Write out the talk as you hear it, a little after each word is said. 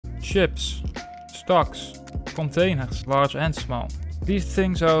chips, stocks, containers, large and small. These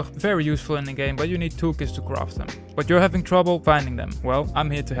things are very useful in the game, but you need toolkits to craft them. But you're having trouble finding them. Well,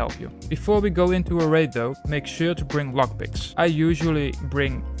 I'm here to help you. Before we go into a raid though, make sure to bring lockpicks. I usually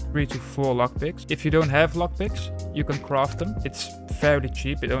bring 3 to 4 lockpicks. If you don't have lockpicks, you can craft them. It's fairly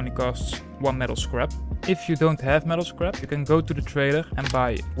cheap, it only costs 1 metal scrap. If you don't have metal scrap, you can go to the trader and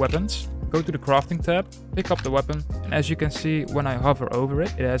buy weapons. Go to the crafting tab, pick up the weapon, and as you can see when I hover over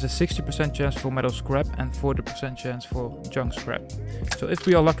it, it has a 60% chance for metal scrap and 40% chance for junk scrap. So if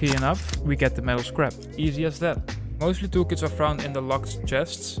we are lucky enough, we get the metal scrap. Easy as that. Mostly toolkits are found in the locked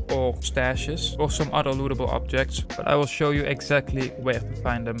chests or stashes or some other lootable objects, but I will show you exactly where to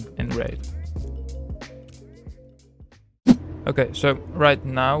find them in raid. Okay, so right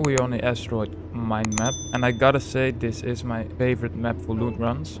now we're on the asteroid mine map, and I gotta say this is my favorite map for loot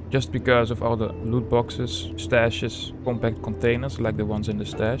runs, just because of all the loot boxes, stashes, compact containers like the ones in the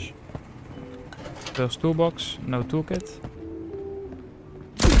stash. First toolbox, no toolkit.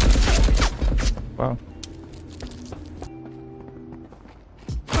 Wow.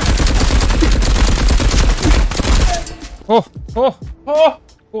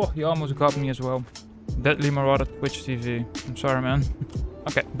 Oh, he almost got me as well. Deadly Marauder Twitch TV. I'm sorry, man.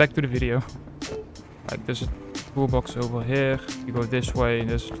 Okay, back to the video. Like, there's a toolbox over here. You go this way,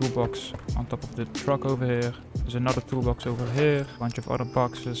 there's a toolbox on top of the truck over here. There's another toolbox over here. A bunch of other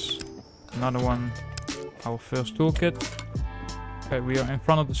boxes. Another one. Our first toolkit. Okay, we are in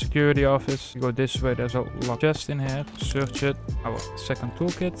front of the security office. You go this way, there's a locked chest in here. Search it. Our second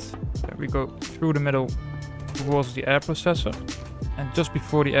toolkit. Okay, we go through the middle towards the air processor. And just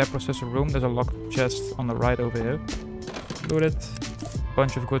before the air processor room, there's a locked chest on the right over here. Loot it.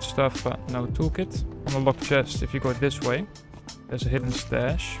 Bunch of good stuff, but no toolkit. On the locked chest, if you go this way, there's a hidden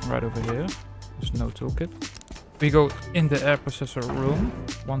stash right over here. There's no toolkit. We go in the air processor room.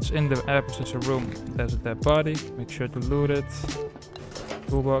 Once in the air processor room, there's a dead body. Make sure to loot it.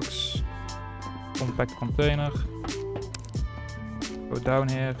 Toolbox. Compact container. Go down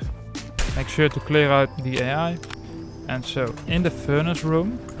here. Make sure to clear out the AI. And so, in the furnace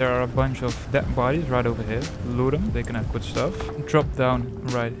room, there are a bunch of dead bodies right over here. Loot them, they can have good stuff. Drop down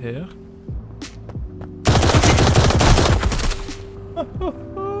right here.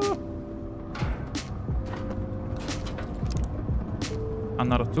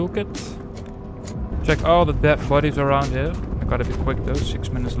 Another toolkit. Check all the dead bodies around here. I gotta be quick though, 6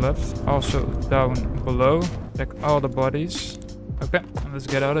 minutes left. Also down below, check all the bodies. Okay, let's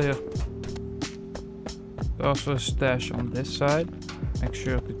get out of here. Also a stash on this side. Make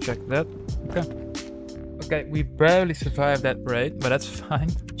sure to check that. Okay, we barely survived that raid, but that's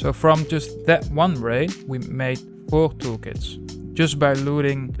fine. So from just that one raid, we made 4 toolkits. Just by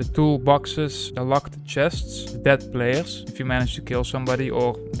looting the toolboxes, the locked chests, the dead players, if you manage to kill somebody,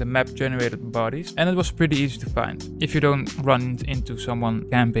 or the map generated bodies. And it was pretty easy to find, if you don't run into someone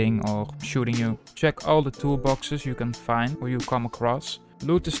camping or shooting you. Check all the toolboxes you can find or you come across.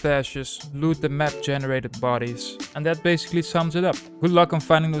 Loot the stashes, loot the map generated bodies, and that basically sums it up. Good luck on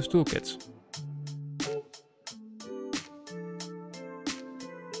finding those toolkits.